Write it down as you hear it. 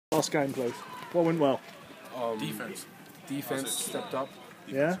last game, please? What went well? Defense. Defense stepped up,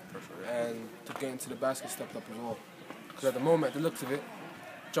 Yeah? and to get into the basket stepped up as well. Because at the moment, the looks of it,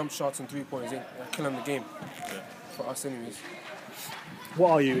 jump shots and 3 pointers ain't killing the game. For us anyways.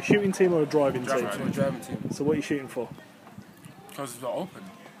 What are you, a shooting team or a driving team? We're a driving team. So what are you shooting for? Because it's not open.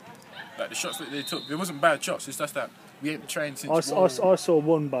 Like the shots that they took, it wasn't bad shots. It's just that we ain't trained since. I saw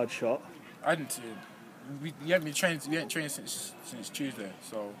one bad shot. I didn't. We haven't been trained. We ain't trained since Tuesday,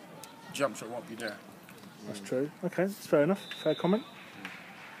 so jump shot won't be there. That's true. Okay, that's fair enough. Fair comment.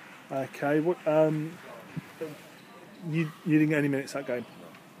 Okay, what? You didn't get any minutes that game.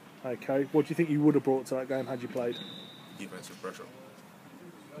 Okay, what do you think you would have brought to that game had you played? Defensive pressure.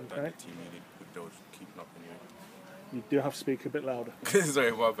 Okay. That the team needed with those keeping up anyway. You do have to speak a bit louder.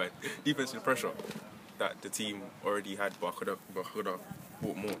 Sorry, my bad. Defensive pressure that the team already had, but could have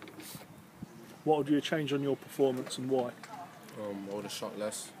brought more. What would you change on your performance and why? I would have shot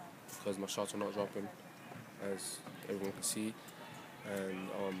less because my shots are not dropping, as everyone can see, and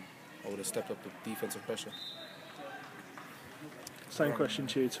I would have stepped up the defensive pressure. Same question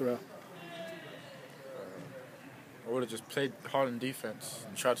to you, Terrell. I would have just played hard in defense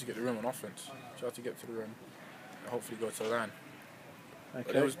and tried to get the rim on offense. Tried to get to the rim and hopefully go to the line. But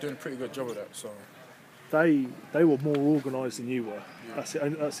they was doing a pretty good job of that. So they were more organised than you were. Yeah.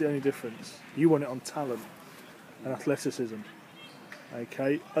 That's the only difference. You won it on talent and athleticism.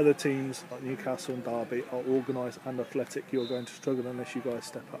 Okay, other teams like Newcastle and Derby are organised and athletic. You're going to struggle unless you guys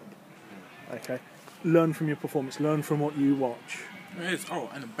step up. Okay, learn from your performance. Learn from what you watch. it is. Oh,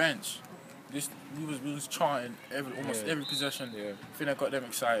 and the bench. We was charting almost every possession. Yeah. I think I got them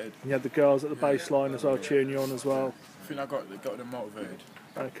excited. You had the girls at the baseline as well cheering you on as well. I think I got them motivated.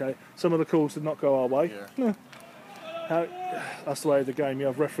 Okay, some of the calls did not go our way. Yeah. That's the way of the game. You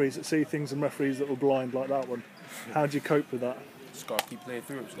have referees that see things and referees that were blind like that one. How do you cope with that? Just gotta keep playing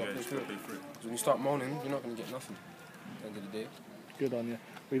through it. Just gotta play through it. 'Cause when you start moaning, you're not gonna get nothing at the end of the day. Good on you.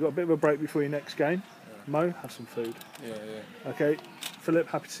 We've got a bit of a break before your next game. Mo, have some food. Yeah. Okay, Philip,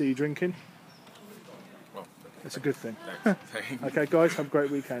 happy to see you drinking. Well, It's a good thing. thanks. Okay, guys, have a great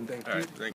weekend. All right, thanks.